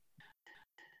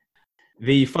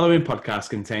The following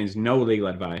podcast contains no legal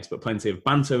advice, but plenty of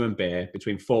banter and beer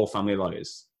between four family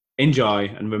lawyers. Enjoy,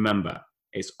 and remember,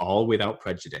 it's all without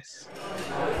prejudice.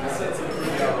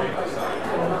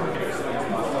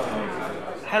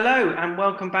 Hello, and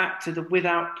welcome back to the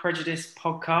Without Prejudice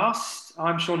podcast.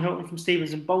 I'm Sean Hilton from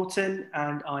Stevens and Bolton,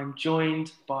 and I'm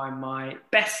joined by my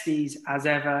besties as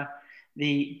ever,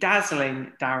 the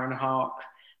dazzling Darren Hark,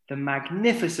 the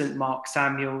magnificent Mark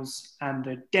Samuels, and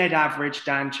the dead average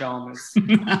Dan Chalmers.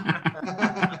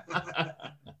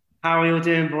 How are you all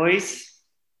doing, boys?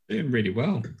 Doing really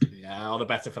well. Yeah, all the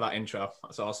better for that intro.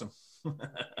 That's awesome.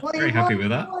 Very happy with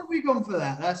that. Why have we gone for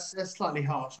that? That's slightly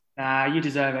harsh. You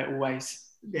deserve it always.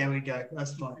 There we go.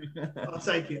 That's fine. I'll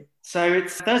take it. So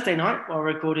it's Thursday night while we're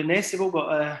recording this. We've all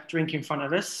got a drink in front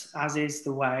of us, as is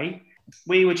the way.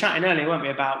 We were chatting earlier, weren't we,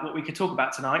 about what we could talk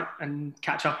about tonight and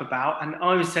catch up about. And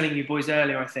I was telling you boys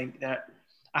earlier, I think, that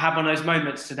I had one of those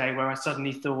moments today where I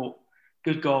suddenly thought,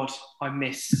 good God, I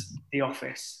miss the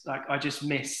office. Like, I just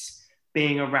miss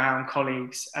being around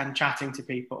colleagues and chatting to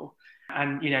people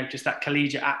and, you know, just that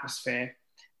collegiate atmosphere.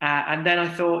 And then I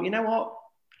thought, you know what,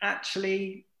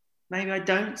 actually, maybe I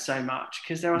don't so much,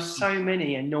 because there are so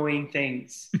many annoying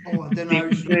things I don't know.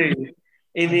 people do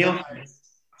in the office.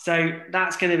 So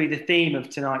that's going to be the theme of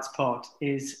tonight's pod,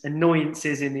 is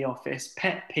annoyances in the office,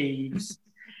 pet peeves.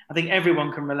 I think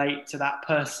everyone can relate to that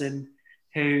person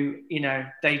who, you know,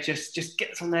 they just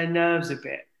gets on their nerves a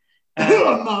bit.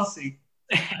 Marcy.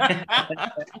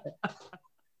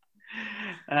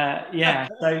 Yeah,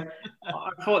 so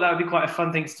I thought that would be quite a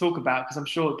fun thing to talk about, because I'm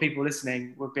sure people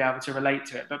listening would be able to relate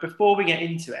to it. But before we get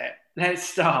into it, let's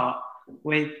start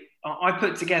with, I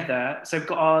put together, so we've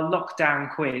got our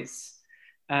lockdown quiz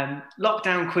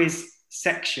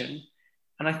section,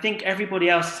 and I think everybody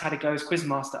else has had a go as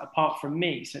quizmaster apart from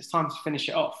me, so it's time to finish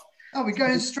it off. Oh, we're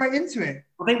going straight into it.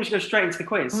 I think we should go straight into the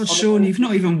quiz. Oh, Sean, you've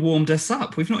not even warmed us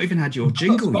up. We've not even had your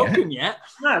jingle yet.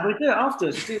 No, we'll do it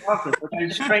afterwards. We're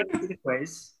going straight into the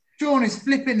quiz. Sean is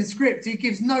flipping the script. He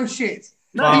gives no shit.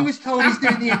 No. He was told he's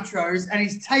doing the intros and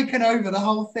he's taken over the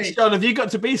whole thing. Sean, have you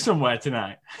got to be somewhere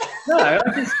tonight? No, I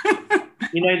just,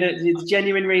 you know, the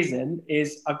genuine reason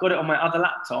is I've got it on my other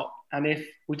laptop, and if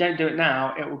we don't do it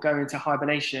now, it will go into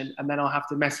hibernation, and then I'll have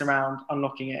to mess around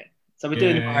unlocking it. So we're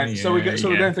doing We're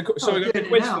going for quiz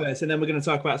now. for this, and then we're going to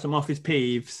talk about some office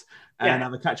peeves and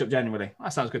have a catch up generally.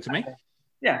 That sounds good to me.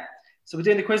 Yeah. So we're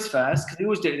doing the quiz first, because we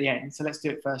always do it at the end. So let's do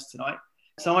it first tonight.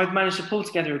 So I've managed to pull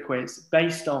together a quiz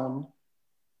based on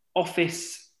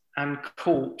office and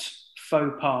court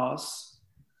faux pas,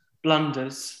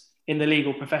 blunders in the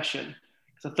legal profession,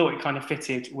 because I thought it kind of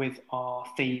fitted with our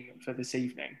theme for this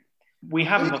evening. We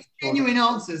haven't got genuine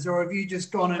answers, or have you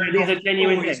just gone and these are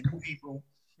genuine things. People?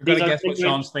 We've got to guess what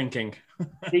Sean's thinking.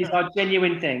 These are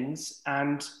genuine things,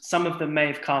 and some of them may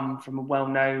have come from a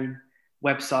well-known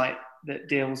website that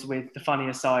deals with the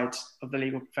funnier side of the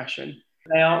legal profession.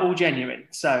 They are all genuine.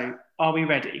 So, are we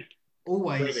ready?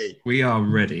 Always. Ready. We are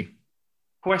ready.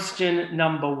 Question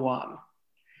number 1.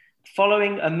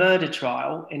 Following a murder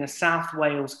trial in a South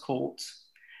Wales court,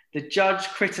 the judge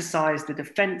criticised the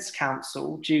defence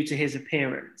counsel due to his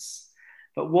appearance.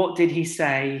 But what did he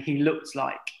say he looked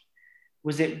like?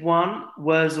 Was it 1,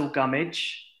 Wurzel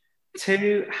Gummidge,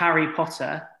 2, Harry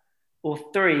Potter, or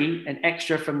 3, an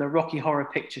extra from the Rocky Horror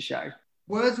Picture Show?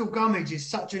 Wurzel Gummidge is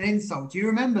such an insult. Do you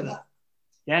remember that?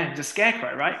 Yeah, it was a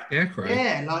scarecrow, right? Scarecrow.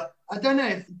 Yeah, like, I don't know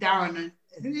if Darren,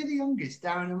 who are the youngest,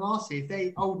 Darren and Marcy, if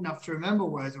they're old enough to remember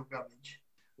Wurzel Gummidge.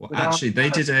 Well, actually, they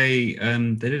did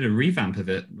a revamp of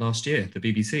it last year, the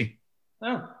BBC.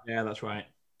 Oh, Yeah, that's right.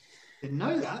 Didn't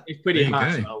know that. It's pretty There you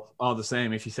harsh, go. though, all the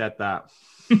same, if you said that.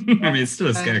 I mean, it's still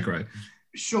a scarecrow.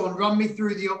 Sean, run me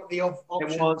through the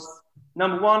options. it was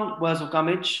number 1, Wurzel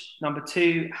Gummidge, number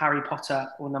 2, Harry Potter,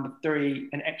 or number 3,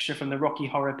 an extra from the Rocky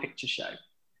Horror Picture Show.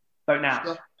 Vote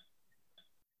now.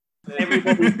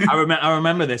 Everybody, I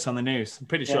remember this on the news. I'm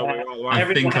pretty sure we were all right.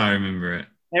 I think I remember it.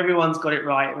 everyone's got it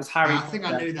right. It was Harry I think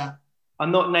Potter. I knew that.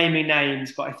 I'm not naming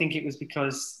names, but I think it was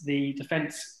because the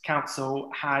defence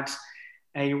counsel had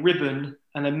a ribbon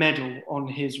and a medal on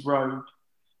his robe,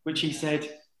 which he said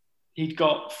he'd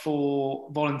got for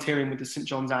volunteering with the St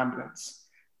John's ambulance,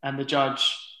 and the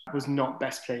judge was not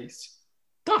best pleased.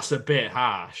 That's a bit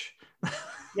harsh.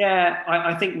 Yeah,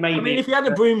 I think maybe. I mean, if you had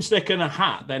a broomstick and a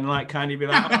hat, then like kind of be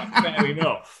like, oh, fair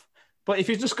enough. But if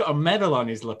he's just got a medal on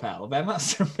his lapel, then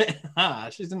that's a bit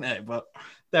harsh, isn't it? But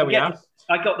there we are.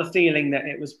 I got the feeling that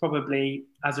it was probably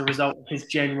as a result of his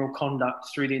general conduct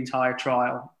through the entire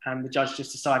trial, and the judge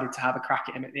just decided to have a crack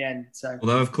at him at the end. So,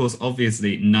 Although, of course,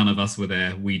 obviously, none of us were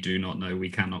there. We do not know. We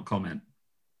cannot comment.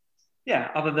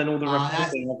 Yeah, other than all the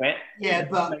reporting of it. Yeah,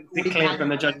 but Makes we it clear can from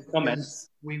the do judge's it comments.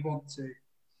 because we want to.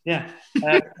 Yeah.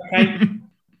 Okay.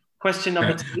 Question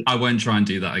number 2. I won't try and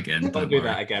do that again. Don't Don't do worry.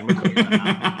 that again. We're cutting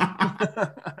that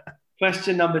out.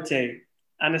 Question number 2.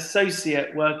 An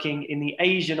associate working in the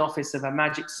Asian office of a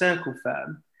magic circle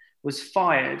firm was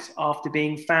fired after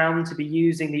being found to be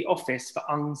using the office for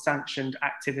unsanctioned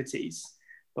activities.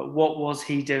 But what was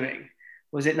he doing?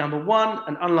 Was it number 1,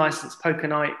 an unlicensed poker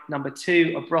night, number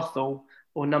 2, a brothel,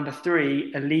 or number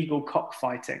 3, illegal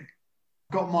cockfighting?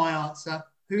 Got my answer.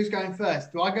 Who's going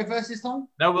first? Do I go first this time?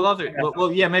 No, we'll all do it.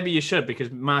 Well, yeah, maybe you should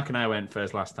because Mark and I went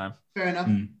first last time. Fair enough.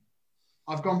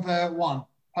 I've gone for 1.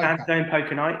 And going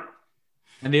poker night.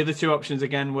 And the other 2 options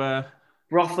again were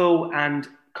Brothel and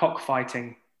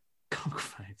cockfighting.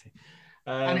 cockfighting.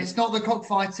 And it's not the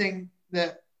cockfighting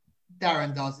that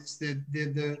Darren does. It's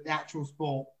the actual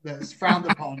sport that's frowned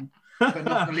upon, but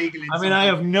not illegal. I mean, I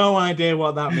have no idea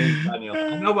what that means, Daniel.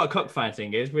 I know what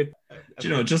cockfighting is. Do you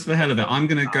know, just for hell of it, I'm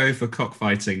going to go for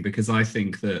cockfighting because I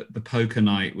think that the poker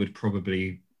night would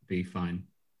probably be fine.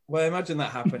 Well, imagine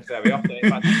that happens very often.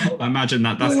 I imagine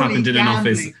that's happened in an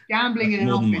office. Gambling in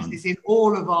an office is in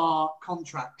all of our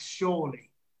contracts, surely.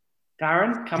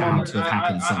 Darren, come on.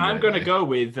 I'm going to go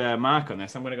with Mark on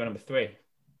this. I'm going to go number 3.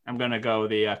 I'm going to go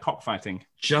the cockfighting.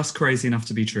 Just crazy enough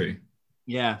to be true.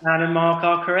 Yeah. Dan and Mark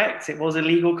are correct. It was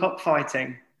illegal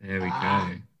cockfighting. There we go.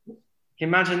 Can you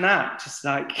imagine that? Just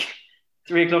like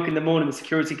 3 o'clock in the morning, the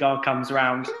security guard comes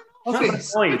around.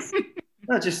 Office. Noise.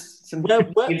 No, just some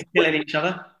kids killing each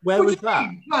other. Where was that?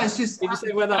 No, it's just. Did you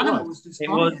say where that was?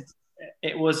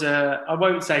 It was a. I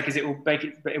won't say because it will make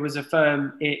it. But it was a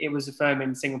firm. It was a firm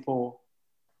in Singapore.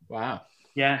 Wow.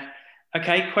 Yeah.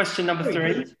 Okay. Question number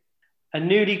 3. A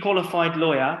newly qualified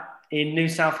lawyer in New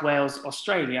South Wales,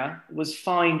 Australia, was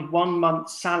fined 1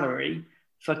 month's salary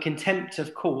for contempt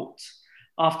of court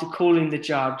after calling the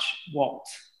judge what?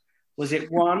 Was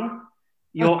it 1,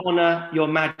 Your Honour, Your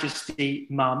Majesty,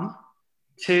 Mum?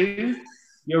 2,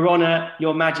 Your Honour,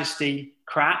 Your Majesty,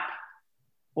 crap?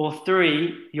 Or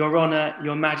 3, Your Honour,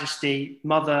 Your Majesty,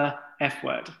 mother, F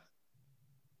word?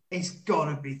 It's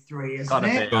got to be 3, isn't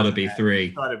it? Got to be 3.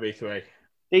 Got to be 3.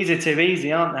 These are too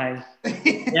easy, aren't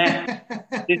they? Yeah.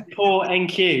 This poor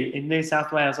NQ in New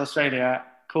South Wales, Australia,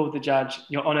 called the judge,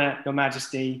 Your Honour, Your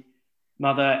Majesty,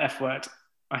 mother, F word.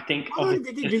 I think. Why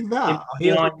did he do that?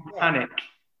 Panic.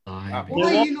 Why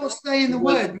are you not saying the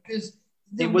word? Because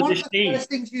one of the first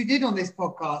things you did on this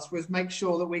podcast was make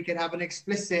sure that we could have an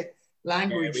explicit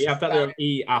language. Yeah, we have that little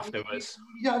E afterwards.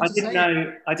 I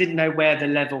didn't know where the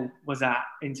level was at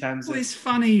in terms of. Well, it's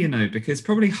funny, you know, because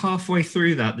probably halfway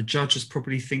through that, the judge was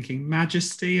probably thinking,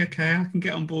 Majesty, okay, I can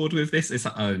get on board with this. It's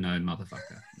like, oh no,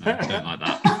 motherfucker. No, I don't like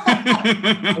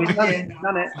that. We've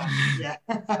done it. Yeah.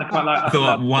 I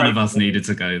thought one of us needed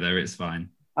to go there. It's fine.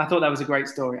 I thought that was a great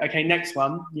story. Okay, next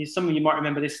one. Some of you might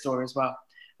remember this story as well.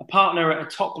 A partner at a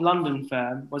top London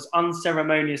firm was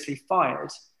unceremoniously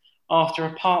fired after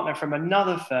a partner from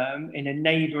another firm in a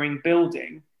neighbouring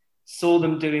building saw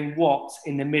them doing what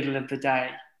in the middle of the day?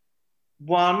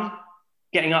 1,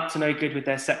 getting up to no good with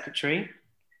their secretary.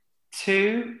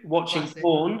 2, watching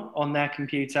porn on their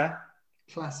computer.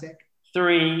 Classic.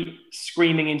 3,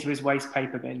 screaming into his waste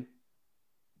paper bin.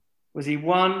 Was he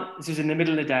 1, this was in the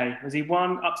middle of the day, was he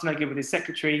 1, up to no good with his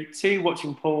secretary, 2,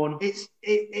 watching porn?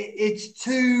 It's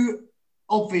too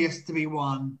obvious to be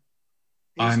 1.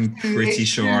 I'm pretty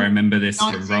sure I remember this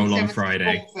from Roll on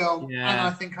Friday. Film, and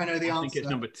I think I know the answer. I think it's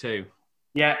number 2.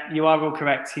 Yeah, you are all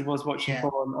correct. He was watching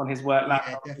porn on his work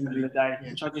laptop in the middle of the day,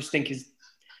 which I just think is,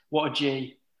 what a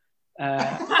G.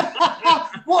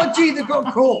 What a G that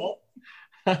got caught.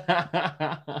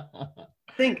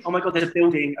 Think, oh my God, there's a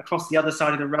building across the other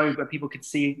side of the road where people could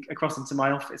see across into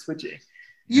my office, would you?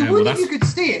 You would if you could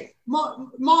see it.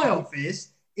 My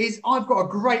office is, I've got a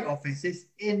great office. It's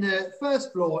in the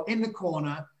first floor, in the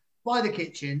corner, by the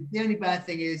kitchen. The only bad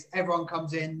thing is everyone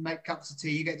comes in, make cups of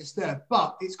tea, you get disturbed.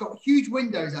 But it's got huge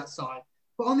windows outside.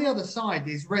 But on the other side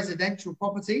is residential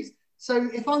properties. So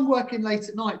if I'm working late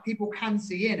at night, people can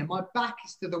see in and my back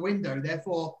is to the window.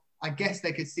 Therefore, I guess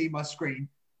they could see my screen.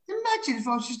 Imagine if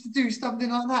I was just to do something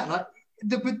like that. Like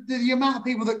the amount of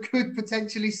people that could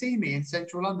potentially see me in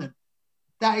central London.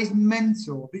 That is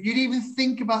mental. That you'd even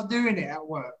think about doing it at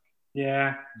work.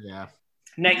 Yeah. Yeah.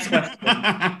 Next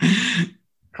question.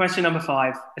 Question number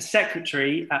 5. A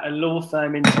secretary at a law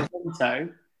firm in Toronto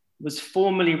was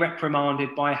formally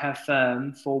reprimanded by her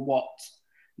firm for what?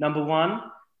 Number 1,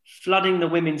 flooding the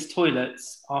women's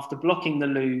toilets after blocking the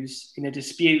loos in a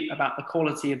dispute about the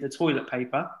quality of the toilet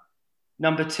paper.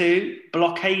 Number 2,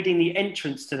 blockading the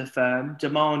entrance to the firm,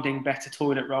 demanding better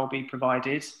toilet roll be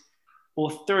provided. Or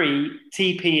 3,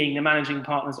 TPing the managing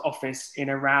partner's office in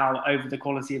a row over the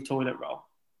quality of toilet roll?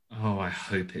 Oh, I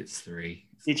hope it's 3.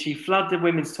 Did she flood the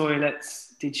women's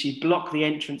toilets? Did she block the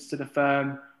entrance to the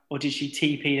firm? Or did she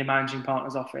TP the managing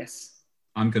partner's office?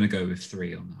 I'm going to go with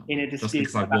 3 on that In a one, just dispute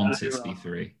because I about want the it to be roll.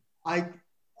 3.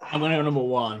 I'm going to go number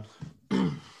 1.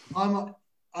 I'm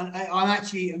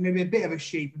actually maybe a bit of a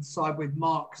sheep and side with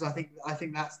Mark because I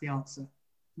think that's the answer.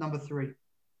 Number 3.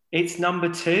 It's number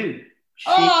 2. She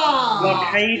Ah!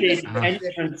 blockaded the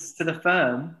entrance to the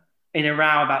firm in a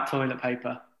row about toilet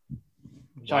paper,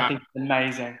 which I think is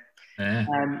amazing. Yeah.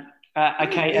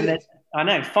 Okay, and then I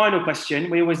know, final question.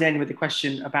 We always end with a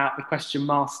question about the question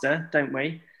master, don't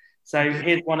we? So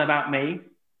here's one about me.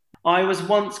 I was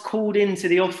once called into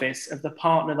the office of the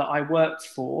partner that I worked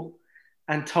for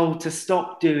and told to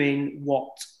stop doing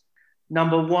what?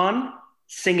 Number 1,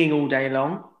 singing all day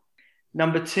long.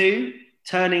 Number 2,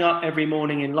 turning up every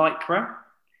morning in Lycra.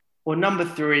 Or number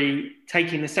 3,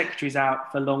 taking the secretaries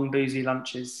out for long boozy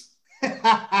lunches.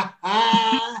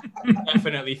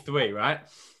 Definitely 3, right?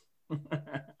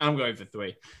 I'm going for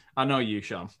 3. I know you,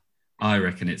 Sean. I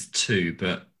reckon it's 2,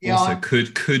 but also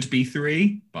could be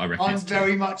 3. But I reckon I'm it's 2.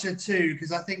 very much a 2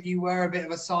 because I think you were a bit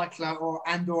of a cycler or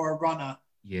a runner.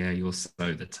 Yeah, you're so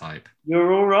the type.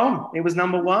 You're all wrong. It was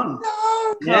number 1.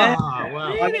 No. Yeah. Oh,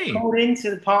 wow. Really? I called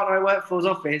into the partner I worked for's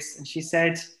office and she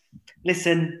said,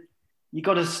 listen, you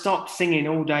got to stop singing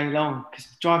all day long because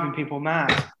it's driving people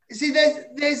mad. See,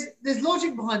 there's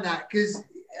logic behind that because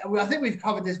I think we've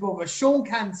covered this before, but Sean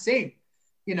can sing.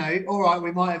 You know, all right,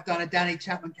 we might have done a Danny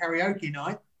Chapman karaoke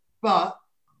night, but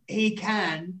he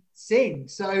can sing.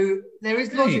 So there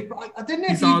is logic. But I don't know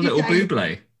He's if you our did little that.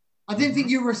 Bublé. I didn't think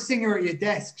you were a singer at your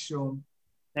desk, Sean.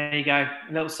 There you go.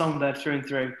 A little songbird through and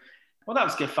through. Well, that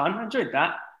was good fun. I enjoyed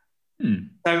that.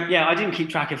 So, yeah, I didn't keep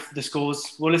track of the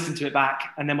scores. We'll listen to it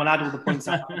back and then we'll add all the points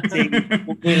up.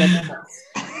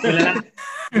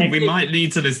 We might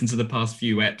need to listen to the past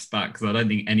few eps back because I don't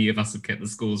think any of us have kept the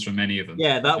scores from any of them.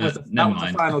 Yeah, that was the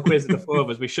final quiz of the 4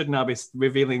 of us. We should now be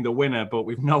revealing the winner, but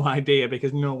we've no idea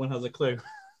because no one has a clue.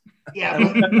 Yeah,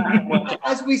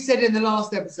 as we said in the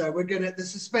last episode, we're gonna the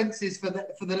suspense is for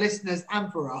the listeners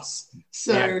and for us.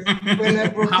 So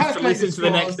we'll have to listen to the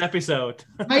next episode.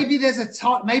 Maybe there's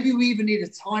maybe we even need a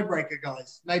tiebreaker,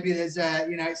 guys. Maybe there's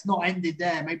it's not ended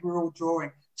there. Maybe we're all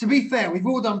drawing. To be fair, we've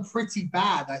all done pretty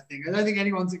bad. I don't think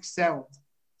anyone's excelled.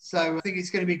 So I think it's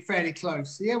going to be fairly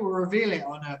close. So yeah, we'll reveal it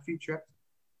on a future episode.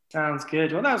 Sounds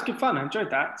good. Well, that was good fun. I enjoyed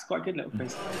that. It's quite a good little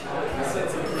quiz.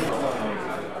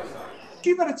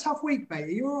 You've had a tough week, mate.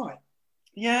 Are you all right?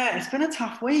 Yeah, it's been a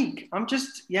tough week. I've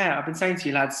been saying to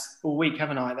you lads all week,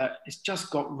 haven't I, that it's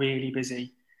just got really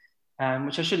busy,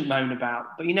 which I shouldn't moan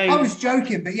about. But, I was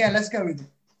joking, but yeah, let's go with it.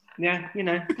 Yeah,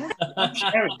 I'm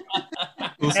sharing.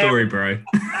 Cool story, bro.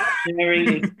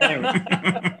 Sharing is sharing.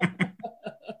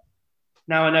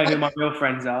 Now I know who my real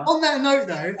friends are. On that note,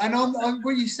 though, and on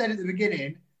what you said at the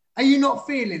beginning, are you not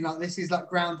feeling like this is like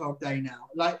Groundhog Day now?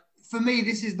 Like, for me,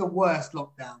 this is the worst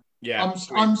lockdown. Yeah,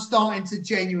 I'm starting to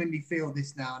genuinely feel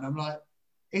this now, and I'm like,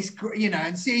 it's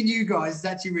and seeing you guys is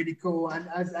actually really cool. And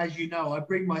as you know, I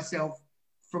bring myself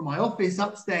from my office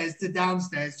upstairs to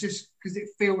downstairs just because it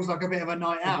feels like a bit of a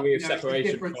night out. It's a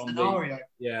different scenario.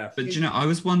 But I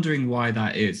was wondering why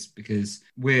that is, because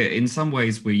in some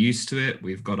ways we're used to it.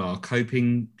 We've got our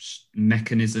coping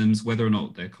mechanisms, whether or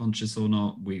not they're conscious or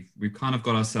not. We've kind of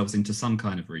got ourselves into some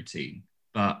kind of routine.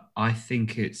 But I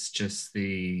think it's just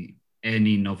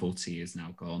any novelty is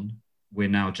now gone. We're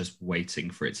now just waiting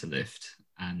for it to lift.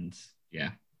 And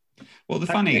yeah. Well, the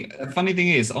funny thing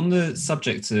is, on the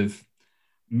subject of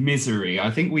misery,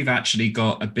 I think we've actually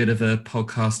got a bit of a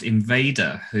podcast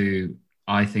invader who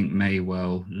I think may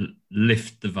well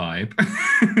lift the vibe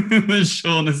that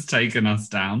Sean has taken us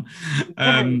down.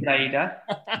 Invader.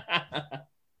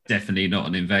 Definitely not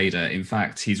an invader. In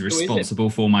fact, he's responsible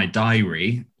for my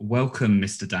diary. Welcome,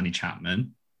 Mr. Danny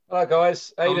Chapman. Hello,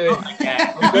 guys. How you doing?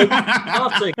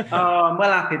 I'm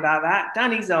well happy about that.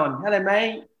 Danny's on. Hello,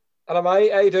 mate. Hello,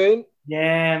 mate. How you doing?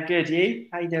 Yeah, I'm good. You?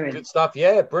 How you doing? Good stuff.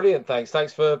 Yeah, brilliant. Thanks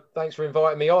for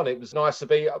inviting me on. It was nice to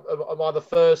be. Am I the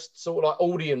first sort of like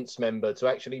audience member to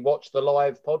actually watch the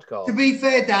live podcast? To be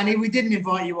fair, Danny, we didn't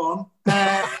invite you on.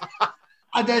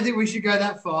 I don't think we should go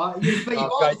that far. But you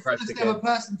are the first ever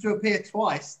person to appear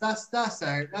twice. That's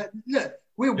look.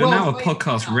 You're now a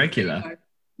podcast regular.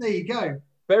 There you go.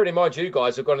 Bearing in mind, you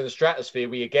guys have gone in the stratosphere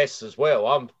with your guests as well.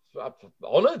 I'm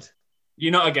honoured.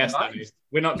 You're not a guest, Danny.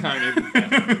 We're not counting you.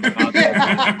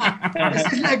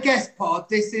 This isn't a guest pod.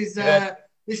 This is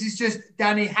This is just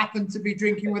Danny happened to be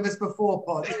drinking with us before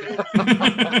pod.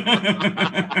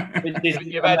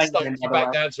 You've had stuck you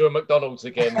back down to a McDonald's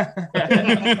again.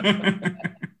 It's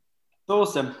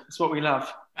awesome. It's what we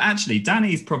love. Actually,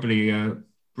 Danny's probably a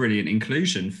brilliant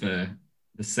inclusion for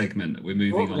the segment that we're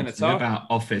moving on to about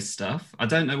office stuff. I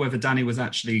don't know whether Danny was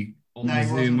actually on the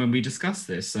Zoom when we discussed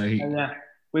this. So yeah,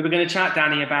 we were going to chat,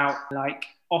 Danny, about like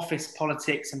office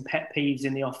politics and pet peeves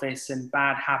in the office and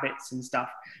bad habits and stuff.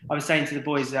 I was saying to the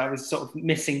boys that I was sort of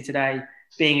missing today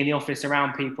being in the office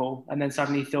around people, and then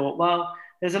suddenly thought, well,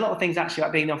 there's a lot of things actually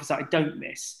about being in the office that I don't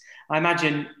miss. I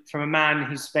imagine from a man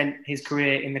who's spent his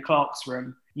career in the clerk's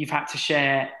room, you've had to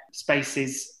share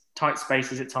spaces, tight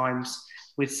spaces at times,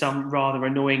 with some rather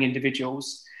annoying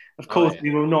individuals. Of course, we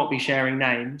will not be sharing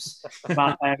names,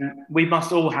 but we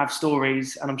must all have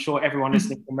stories, and I'm sure everyone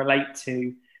listening can relate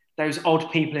to those odd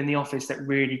people in the office that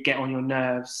really get on your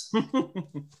nerves.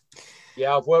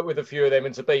 Yeah, I've worked with a few of them,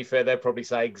 and to be fair, they'll probably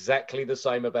say exactly the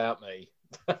same about me.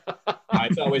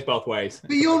 It's always both ways.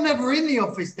 But you're never in the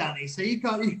office, Danny, so you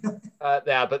can't.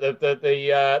 Yeah, but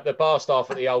the bar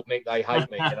staff at the Old Nick, they hate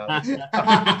me. You know.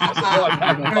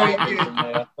 Very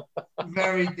good.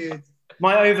 Very good.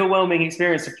 My overwhelming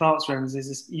experience of clerks' rooms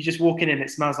is you just walk in and it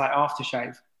smells like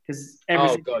aftershave, because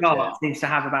every clerk seems to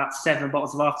have about 7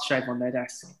 bottles of aftershave on their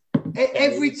desk.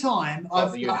 Every time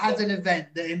I've had an event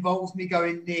that involves me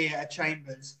going near a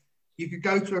chambers, you could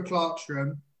go to a clerk's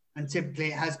room, and typically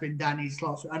it has been Danny's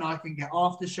clerk's room, and I can get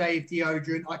aftershave,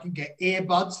 deodorant, I can get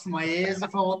earbuds for my ears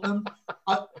if I want them.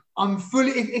 I'm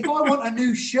fully, if I want a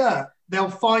new shirt, they'll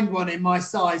find one in my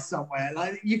size somewhere.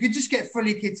 Like, you could just get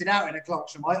fully kitted out in a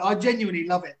clerk's room. I genuinely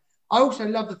love it. I also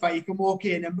love the fact you can walk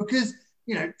in, and because,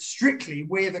 you know, strictly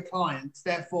we're the clients,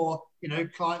 therefore, you know,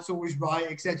 clients always right,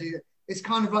 etc. It's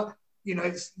kind of like, you know,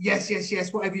 it's yes,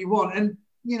 whatever you want. And,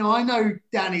 you know, I know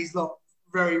Danny's lot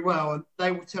very well, and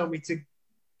they will tell me to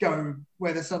go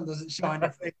where the sun doesn't shine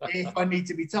if I need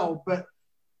to be told. But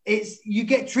you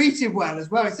get treated well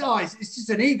as well. It's just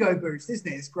an ego boost,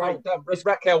 isn't it? It's great.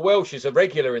 Raquel Welsh is a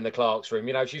regular in the clerk's room.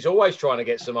 You know, she's always trying to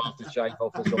get some aftershave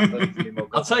off us.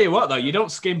 I'll tell you what, though, you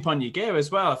don't skimp on your gear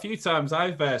as well. A few times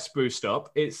I've spruced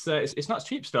up. It's not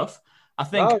cheap stuff. I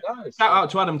think, shout out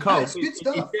to Adam Cole. He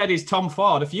said he's Tom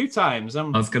Ford a few times. I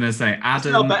was going to say,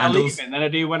 Adam. I better leaving than I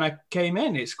do when I came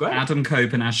in. It's great. Adam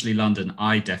Cope and Ashley London,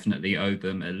 I definitely owe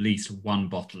them at least 1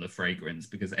 bottle of fragrance,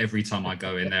 because every time I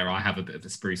go in there, I have a bit of a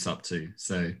spruce up too.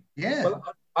 So, yeah. Well,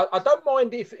 I don't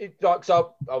mind if like,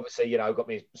 so obviously, you know, got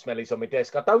me smellies on my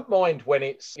desk. I don't mind when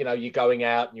it's, you know, you're going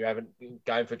out and you haven't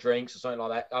going for drinks or something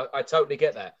like that. I totally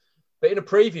get that. But in the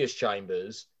previous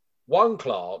chambers, one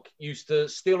clerk used to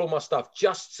steal all my stuff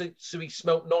just so he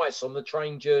smelt nice on the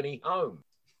train journey home.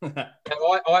 Now,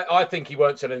 I think he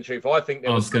weren't telling the truth. I think I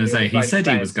was going to say, he said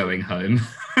he was going home.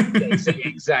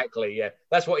 Exactly, yeah.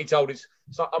 That's what he told us.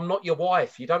 It's like, I'm not your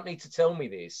wife. You don't need to tell me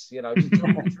this. You know, just tell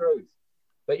me the truth.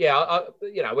 But yeah,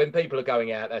 you know, when people are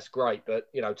going out, that's great. But,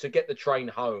 you know, to get the train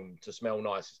home to smell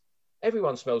nice,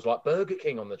 everyone smells like Burger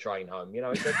King on the train home. You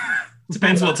know,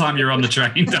 depends what time you're on the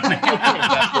train, doesn't it?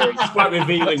 It's quite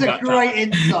revealing. That's a great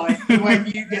insight when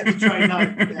you get the train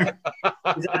home. Yeah.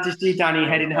 I just see Danny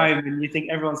heading home, and you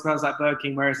think everyone smells like Burger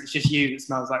King, whereas it's just you that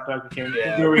smells like Burger King.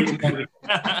 Yeah. You're eating Burger King.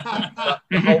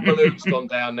 The whole balloon's gone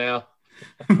down now.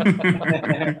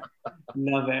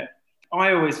 Love it.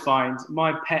 I always find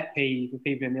my pet peeve with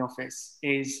people in the office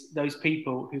is those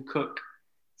people who cook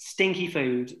stinky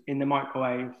food in the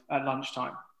microwave at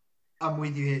lunchtime. I'm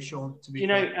with you here, Sean. To be you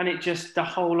know, and it just, the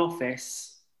whole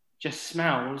office just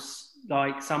smells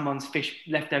like someone's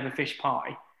leftover fish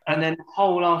pie, and then the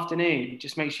whole afternoon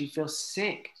just makes you feel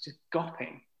sick, just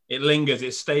gopping. It lingers,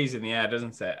 it stays in the air,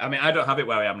 doesn't it? I mean, I don't have it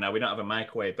where I am now. We don't have a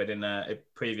microwave, but in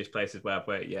previous places where I've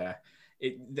worked, yeah,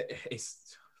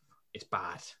 it's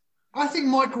bad. I think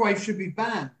microwave should be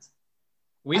banned.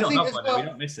 We don't have one. We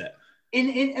don't miss it.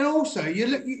 And also, you're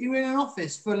in an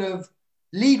office full of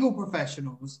legal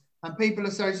professionals and people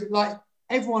associated. Like,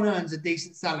 everyone earns a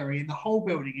decent salary in the whole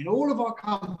building. In all of our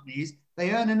companies,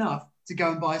 they earn enough to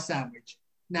go and buy a sandwich.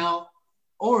 Now,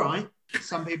 all right,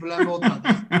 some people earn more than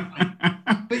others,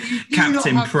 but you do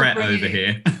Captain not have Pret to over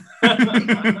here.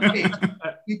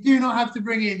 You do not have to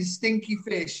bring in stinky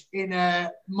fish in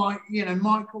a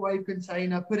microwave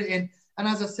container, put it in. And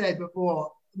as I said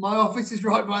before, my office is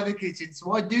right by the kitchen,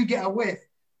 so I do get a whiff.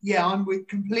 Yeah, I'm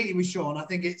completely with Sean. I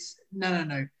think it's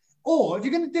no. Or if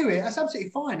you're going to do it, that's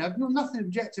absolutely fine. I've got nothing to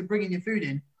object to bringing your food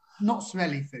in, not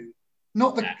smelly food,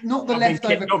 not the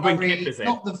leftover curry,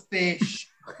 not the fish.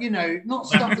 You know, not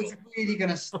stuff that's really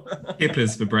going to...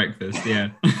 Kippers for breakfast,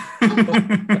 yeah.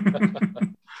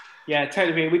 Yeah,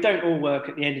 totally. We don't all work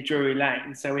at the end of Drury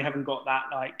Lane, so we haven't got that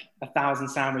like 1,000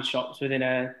 sandwich shops within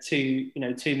a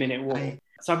 2-minute walk. Right.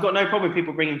 So I've got no problem with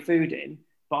people bringing food in,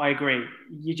 but I agree.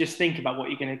 You just think about what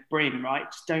you're going to bring, right?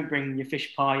 Just don't bring your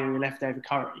fish pie or your leftover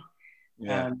curry.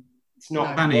 Yeah. It's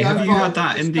not. Danny, have you had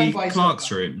that in the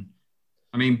Clark's room?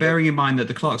 I mean, bearing in mind that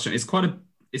the Clark's room is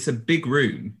it's a big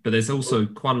room, but there's also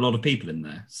quite a lot of people in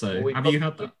there. So have you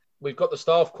had that? We've got the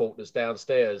staff quarters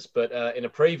downstairs, but in the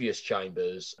previous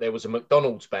chambers, there was a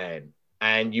McDonald's ban,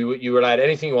 and you were allowed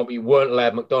anything you want, but you weren't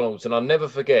allowed McDonald's. And I'll never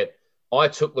forget, I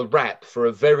took the rap for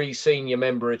a very senior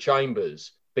member of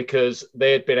chambers because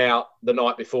they had been out the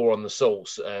night before on the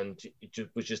sauce and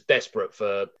was just desperate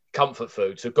for comfort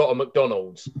food. So got a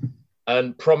McDonald's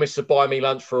and promised to buy me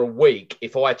lunch for a week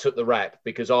if I took the rap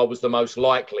because I was the most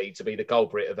likely to be the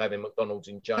culprit of having McDonald's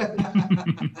in chambers.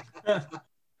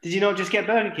 Did you not just get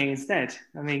Burger King instead?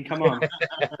 I mean, come on.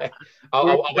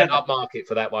 I went up market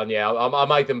for that one, yeah. I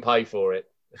made them pay for it.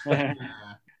 What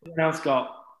else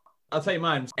got? I'll tell you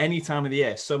mine. Any time of the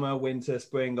year, summer, winter,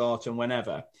 spring, autumn,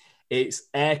 whenever, it's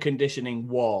air conditioning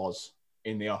wars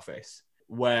in the office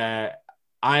where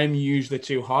I'm usually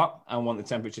too hot. I want the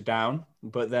temperature down,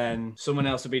 but then someone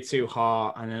else will be too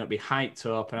hot and then it'll be hyped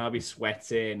up and I'll be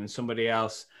sweating and somebody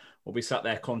else will be sat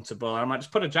there comfortable. I might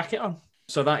just put a jacket on.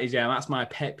 So that's my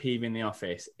pet peeve in the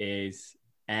office is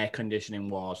air conditioning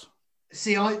wars.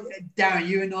 See, Darren,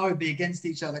 you and I would be against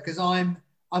each other because I'm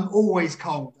always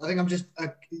cold. I think I'm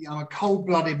a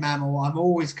cold-blooded mammal. I'm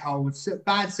always cold.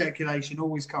 Bad circulation,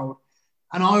 always cold.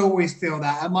 And I always feel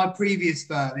that. At my previous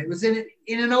firm, it was in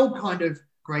an old kind of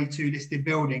grade 2 listed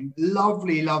building.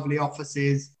 Lovely, lovely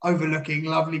offices, overlooking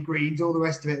lovely greens, all the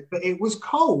rest of it. But it was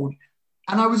cold.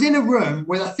 And I was in a room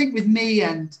with, I think with me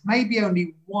and maybe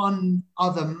only one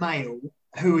other male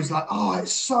who was like, oh,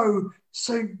 it's so,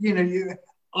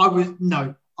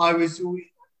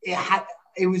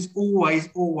 it was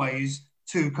always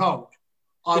too cold.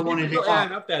 I wanted it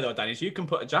up there though, Danny, so you can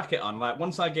put a jacket on. Like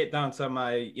once I get down to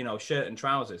my, shirt and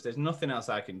trousers, there's nothing else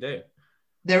I can do.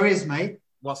 There is, mate.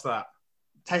 What's that?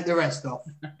 Take the rest off.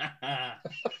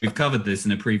 We've covered this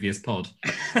in a previous pod.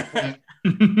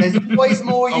 There's always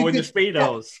more. In the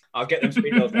Speedos. I'll get them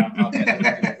Speedos down.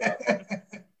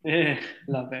 Yeah,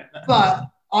 love it.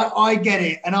 But I get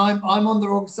it, and I'm on the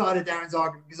wrong side of Darren's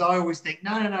argument because I always think,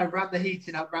 no, ramp the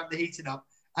heating up.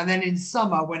 And then in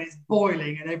summer when it's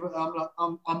boiling and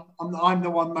I'm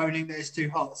the one moaning that it's too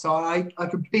hot. So I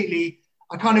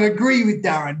kind of agree with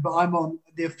Darren, but I'm on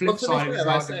the flip side of his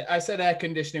argument. I said air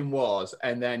conditioning wars,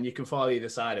 and then you can follow either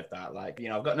side of that. Like,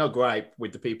 I've got no gripe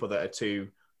with the people that are too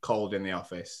cold in the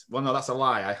office. Well, no, that's a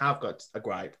lie. I have got a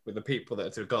gripe with the people that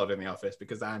are too cold in the office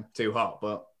because I'm too hot.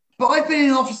 But I've been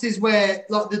in offices where,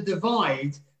 like, the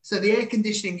divide, so the air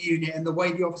conditioning unit and the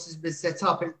way the office has been set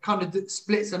up, it kind of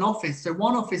splits an office. So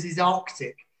one office is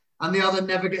Arctic and the other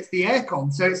never gets the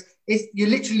aircon. So it's you're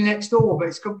literally next door, but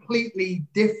it's completely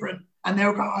different. And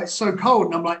they'll go, oh, it's so cold.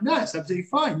 And I'm like, no, it's absolutely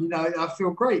fine. I feel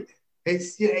great.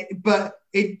 But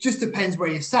it just depends where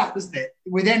you're sat, doesn't it?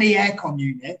 With any aircon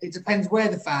unit, it depends where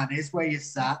the fan is, where you're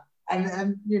sat. And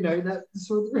that's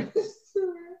sort of the rest.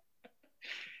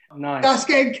 Nice. That's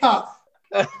getting cut.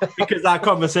 Because that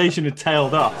conversation had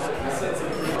tailed off.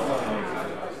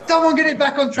 Someone get it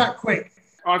back on track quick.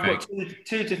 I've got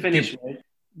two to finish with.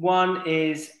 One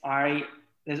is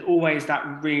there's always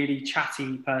that really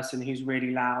chatty person who's really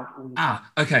loud.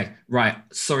 Okay, right.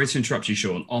 Sorry to interrupt you,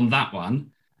 Sean. On that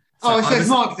one. So it's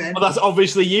Mark then. Well, that's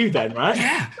obviously you then, right?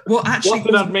 Yeah. Well, actually,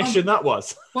 what an admission that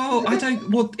was. Well,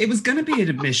 it was going to be an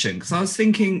admission because I was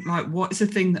thinking, like, what is the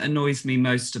thing that annoys me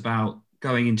most about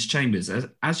going into chambers?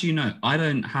 As you know, I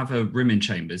don't have a room in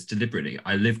chambers deliberately.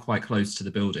 I live quite close to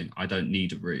the building. I don't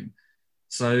need a room.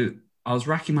 So I was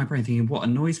racking my brain thinking what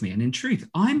annoys me. And in truth,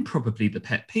 I'm probably the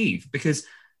pet peeve because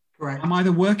I'm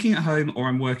either working at home or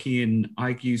I'm working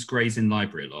I use Gray's Inn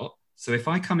Library a lot. So if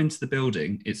I come into the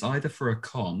building, it's either for a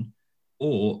con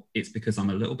or it's because I'm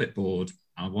a little bit bored.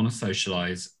 I want to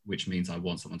socialize, which means I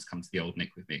want someone to come to the Old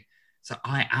Nick with me. So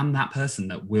I am that person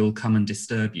that will come and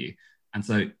disturb you. And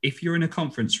so if you're in a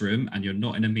conference room and you're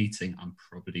not in a meeting, I'm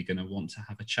probably going to want to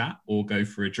have a chat or go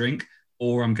for a drink,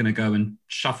 or I'm going to go and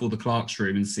shuffle the Clark's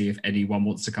room and see if anyone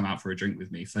wants to come out for a drink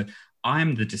with me. So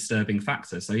I'm the disturbing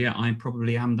factor. So yeah, I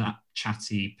probably am that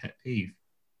chatty pet peeve.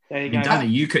 There you go. Danny,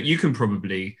 you can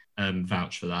probably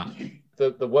vouch for that.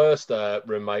 The worst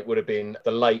roommate would have been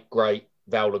the late, great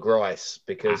Val Grice,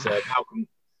 because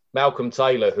Malcolm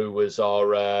Taylor, who was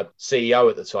our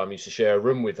CEO at the time, used to share a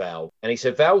room with Val. And he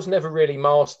said Val's never really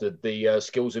mastered the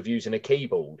skills of using a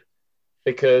keyboard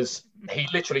because he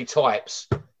literally types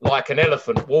like an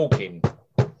elephant walking.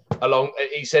 along.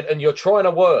 He said, and you're trying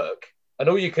to work, and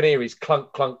all you can hear is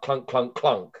clunk, clunk, clunk, clunk,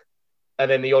 clunk, and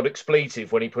then the odd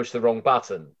expletive when he pushed the wrong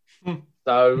button.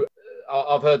 So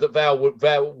I've heard that Val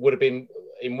would have been,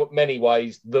 in many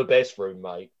ways, the best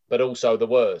roommate, but also the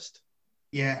worst.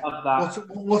 Yeah.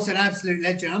 What's an absolute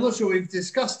legend. I'm not sure we've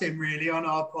discussed him really on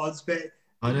our pods, but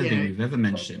I don't think we've ever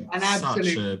mentioned him. An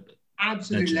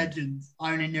absolute legend.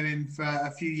 I only knew him for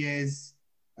a few years,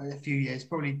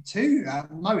 probably 2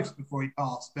 at most before he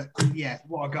passed. But yeah,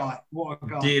 what a guy.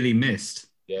 Dearly missed.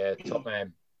 Yeah, top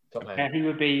man. Yeah, he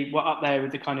would be up there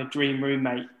with the kind of dream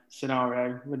roommate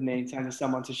scenario, wouldn't he? In terms of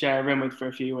someone to share a room with for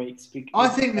a few weeks. I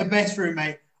think the best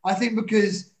roommate. I think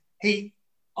because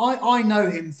I know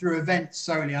him through events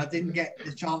solely. I didn't get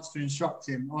the chance to instruct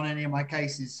him on any of my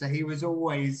cases. So he was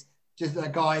always just a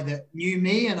guy that knew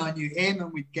me and I knew him,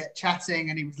 and we'd get chatting,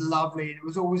 and he was lovely. And it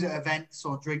was always at events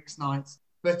or drinks nights.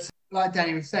 But like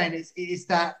Danny was saying, it's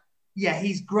that, yeah,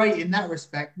 he's great in that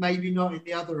respect, maybe not in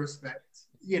the other respect.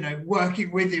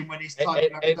 Working with him when he's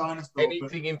typing up a dinosaur.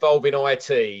 Anything involving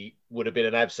IT would have been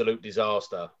an absolute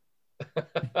disaster.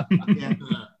 Yeah,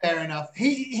 fair enough.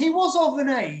 He was of an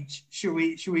age. Should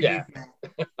we be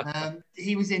fair?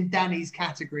 He was in Danny's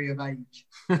category of age.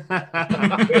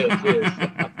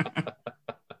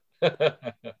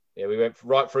 Yeah, we went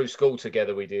right through school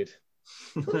together. We did.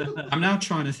 I'm now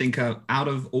trying to think out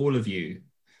of all of you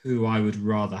who I would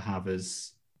rather have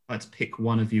as. Let's pick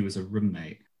one of you as a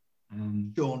roommate.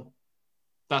 Sean.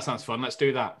 That sounds fun. Let's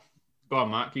do that. Go on,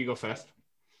 Mark. You go first.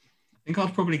 I think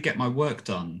I'd probably get my work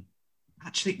done.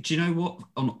 Actually, do you know what?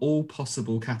 On all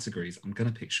possible categories, I'm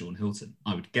going to pick Sean Hilton.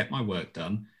 I would get my work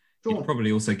done. Sure. He'd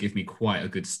probably also give me quite a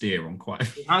good steer on quite a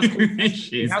few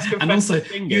issues. And also,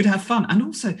 you'd have fun. And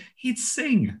also, he'd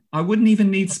sing. I wouldn't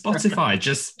even need Spotify.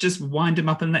 just wind him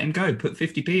up and let him go. Put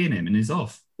 50p in him and he's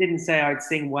off. Didn't say I'd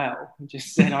sing well. I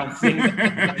just said I'd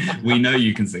sing. We know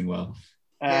you can sing well.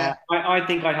 I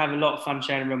think I'd have a lot of fun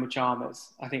sharing a room with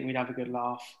Chalmers. I think we'd have a good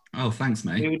laugh. Oh, thanks,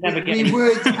 mate. We would never get we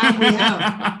would, and we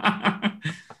have.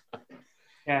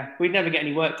 Yeah, we'd never get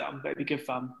any work done, but it'd be good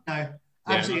fun. No,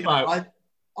 absolutely not.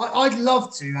 I'd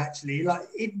love to, actually. Like,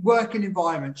 working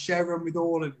environment, share a room with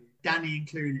all of you, Danny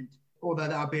included, although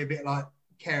that would be a bit like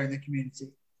care in the community.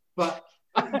 But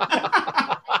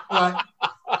I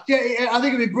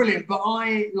think it'd be brilliant. But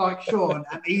I, like Sean,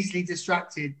 am easily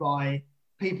distracted by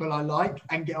people I like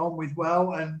and get on with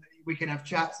well, and we can have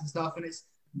chats and stuff. And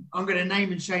I'm going to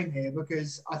name and shame here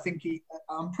because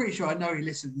I'm pretty sure I know he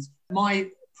listens. My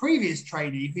previous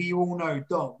trainee, who you all know,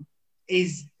 Dom,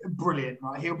 is brilliant,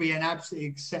 right? He'll be an absolutely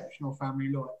exceptional family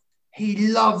lawyer. He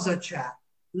loves a chat.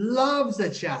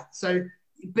 So,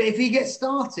 but if he gets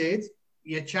started,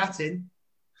 you're chatting.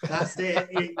 That's it.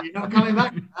 You're not coming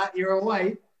back from that. You're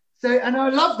away. So, and I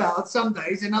love that on some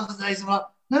days. And other days I'm like,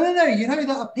 no. You know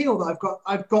that appeal that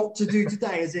I've got to do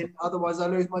today, as in otherwise I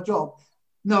lose my job.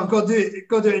 No, I've got to do it.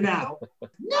 Got to do it now. No.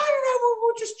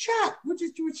 We'll just chat. We'll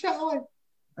chat away.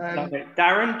 Love it.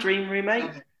 Darren, dream roommate.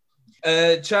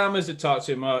 Chalmers had talked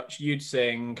too much. You'd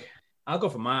sing. I'll go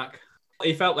for Mark.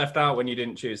 He felt left out when you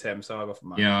didn't choose him, so I'll go for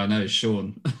Mark. Yeah, I know,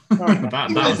 Sean.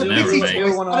 that was an error, mate.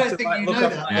 I don't think you know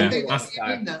that. I think you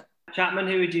mean that. Chapman,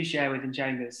 who would you share with in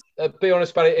Chambers? Be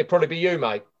honest about it, it'd probably be you,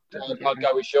 mate. I'd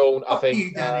go with Sean. I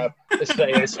think.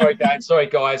 Sorry, Dan. Sorry,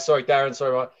 guys. Sorry, Darren.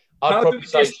 Sorry, Mike. How do we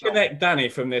disconnect Danny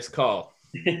from this call?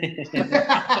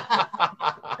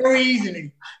 Very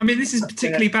easily. I mean, this is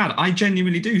particularly bad. I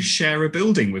genuinely do share a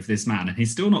building with this man, and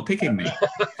he's still not picking me.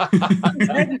 I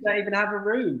don't even have a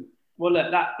room. Well,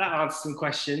 look, that answers some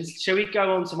questions. Shall we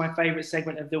go on to my favourite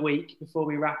segment of the week before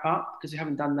we wrap up? Because we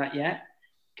haven't done that yet.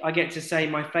 I get to say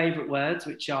my favourite words,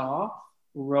 which are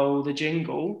roll the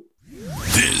jingle.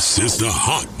 This is the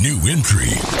hot new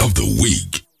entry of the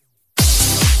week.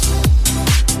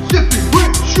 Sipping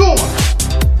with Sean.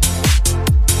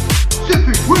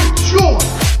 Sipping with Sean.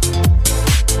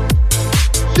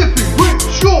 Sipping with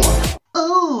Sean.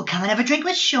 Ooh, come and have a drink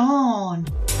with Sean.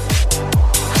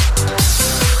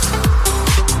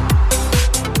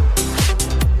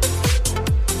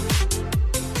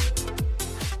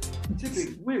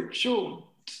 Sipping with Sean.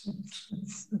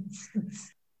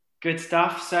 Good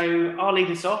stuff. So I'll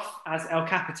lead us off as El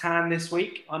Capitan this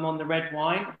week. I'm on the red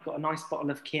wine. I've got a nice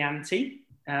bottle of Chianti.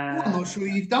 I'm not sure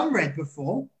you've done red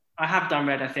before. I have done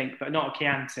red, I think, but not a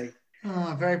Chianti.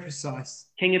 Very precise.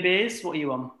 King of beers, what are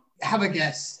you on? Have a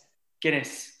guess.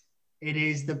 Guinness. It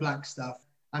is the black stuff.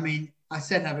 I mean, I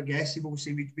said have a guess. You've all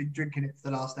seen me been drinking it for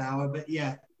the last hour, but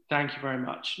yeah. Thank you very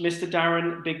much. Mr.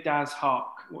 Darren Big Daz Hark,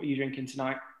 what are you drinking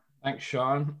tonight? Thanks,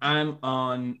 Sean. I'm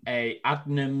on a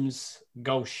Adnams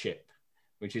Ghost Ship,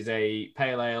 which is a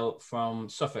pale ale from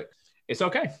Suffolk. It's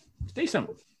okay. It's decent.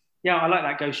 Yeah, I like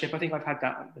that ghost ship. I think I've had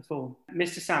that before.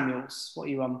 Mr. Samuels, what are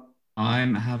you on?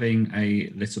 I'm having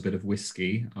a little bit of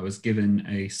whiskey. I was given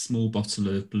a small bottle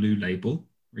of Blue Label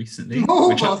recently, Oh,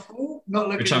 which, I, not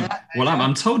looking which at I'm that. well,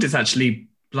 I'm told it's actually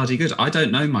bloody good. I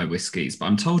don't know my whiskies, but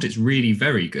I'm told it's really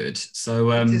very good. So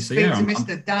To so speak yeah, to I'm,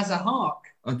 Mr. Dazza Hark.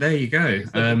 oh, there you go.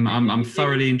 I'm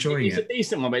thoroughly enjoying It's a it.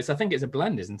 decent one, but I think it's a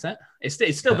blend, isn't it?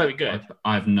 It's still very good.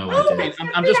 I have no idea.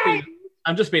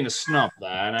 I'm just being a snob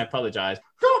there, and I apologise.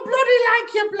 Don't bloody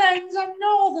like your blends. I'm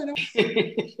northern.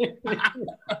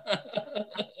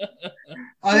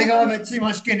 I think I've had too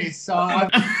much Guinness, so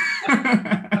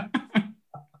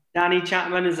Danny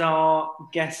Chapman is our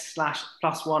guest /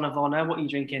 +1 of honour. What are you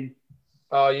drinking?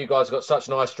 Oh, you guys got such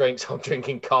nice drinks. I'm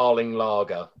drinking Carling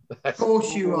Lager. of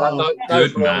course you are. No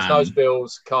Good frills, no man.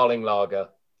 spills. Carling Lager.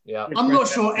 Yeah. I'm not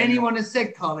sure anyone has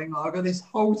said Carling Lager this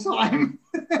whole time.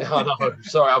 I know.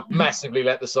 Sorry, I've massively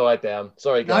let the side down.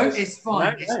 Sorry, No, guys. it's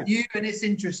fine. No. It's new and it's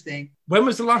interesting. When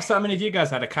was the last time any of you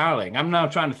guys had a Carling? I'm now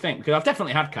trying to think, because I've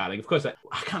definitely had Carling. Of course, I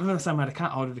can't remember the last time I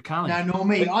had ordered a Carling. No, nor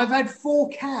me. I've had 4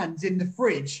 cans in the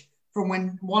fridge from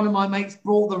when one of my mates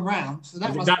brought them round. So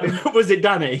that Was it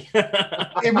Danny? No,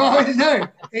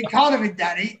 it can't have been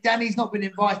Danny. Danny's not been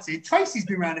invited. Tracy's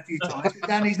been around a few times, but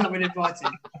Danny's not been invited.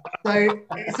 So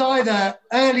it's either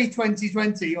early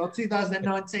 2020 or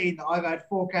 2019 that I've had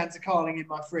 4 cans of Carling in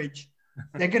my fridge.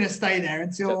 They're going to stay there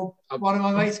until one of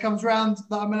my mates comes round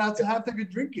that I'm allowed to have. They could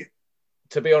drink it.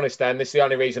 To be honest, Dan, this is the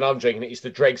only reason I'm drinking it. It's the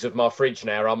dregs of my fridge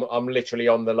now. I'm literally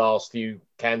on the last few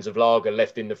cans of lager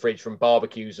left in the fridge from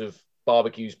barbecues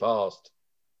past.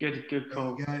 Good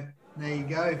call. There you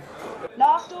go.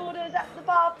 Last orders at the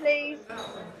bar, please.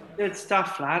 Good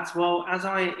stuff, lads. Well, as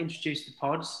I introduce the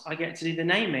pods, I get to do the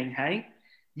naming, hey?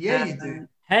 Yeah, you do.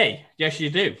 Hey, yes, you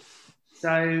do.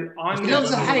 So I'm He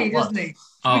loves a hay, doesn't he?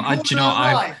 Oh, do you know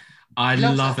what? I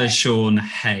love a Sean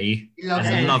Hay. He loves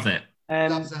I hay. love it.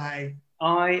 Loves a hay.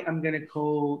 I am going to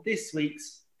call this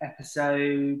week's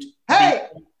episode... Hey!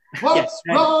 What's Yes,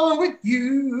 hey. wrong with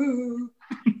you?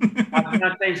 I've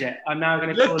now changed it. I'm now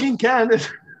going to call... Looking kind of...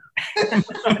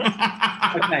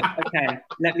 Okay.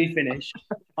 Let me finish.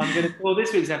 I'm going to call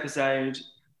this week's episode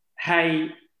Hey,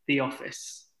 The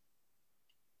Office.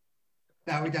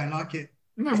 No, we don't like it.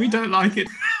 No, we don't like it.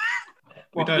 We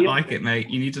What, don't the like Office? it, mate.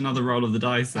 You need another roll of the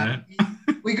dice there.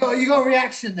 You got a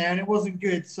reaction there and it wasn't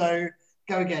good, so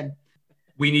go again.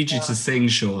 We need you to sing,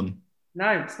 Sean. No,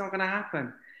 it's not going to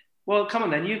happen. Well, come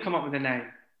on then. You come up with a name.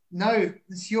 No,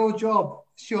 it's your job.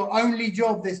 It's your only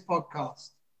job, this podcast.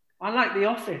 I like The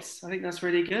Office. I think that's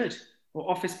really good. Or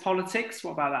Office Politics.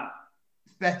 What about that?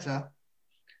 It's better.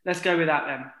 Let's go with that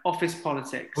then. Office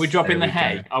Politics. Are we dropping There the we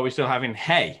hay? go. Are we still having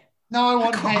hay? No, I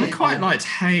want I hay. quite liked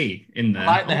Hay in there. I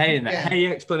like the hay in there. Yeah. Hay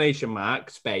exclamation mark,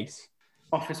 space.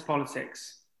 Office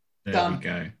Politics. There Done. we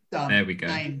go. Done. There we go.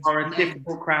 Named. Are a Named.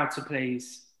 difficult crowd to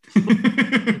please.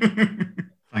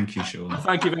 Thank you, Sean.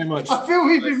 Thank you very much. I feel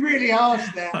we've been really harsh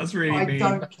there. That's really I mean.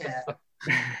 don't care.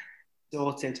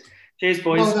 Sorted. Cheers,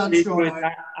 boys. Well done, Really Sean. enjoyed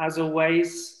that. As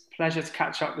always, pleasure to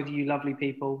catch up with you, lovely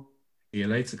people. See you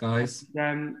later, guys.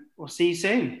 We'll see you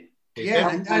soon. Yeah,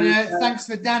 and thanks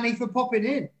for Danny for popping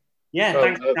in. Yeah, Oh,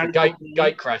 thanks. the Dan.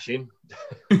 gate crashing.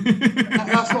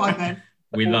 That's what I meant.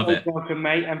 We love it. Welcome,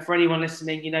 mate. And for anyone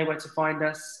listening, you know where to find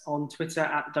us on Twitter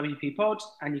at WPPod,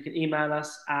 and you can email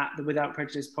us at the Without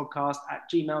Prejudice podcast at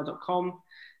gmail.com,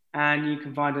 and you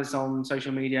can find us on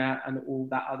social media and all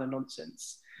that other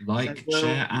nonsense. Like, So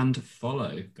share, and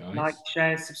follow, guys. Like,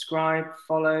 share, subscribe,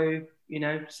 follow,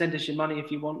 send us your money if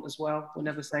you want as well. We'll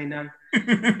never say no.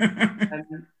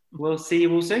 And we'll see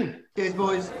you all soon. Cheers,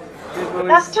 boys. Cheers, boys.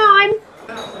 That's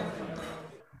time.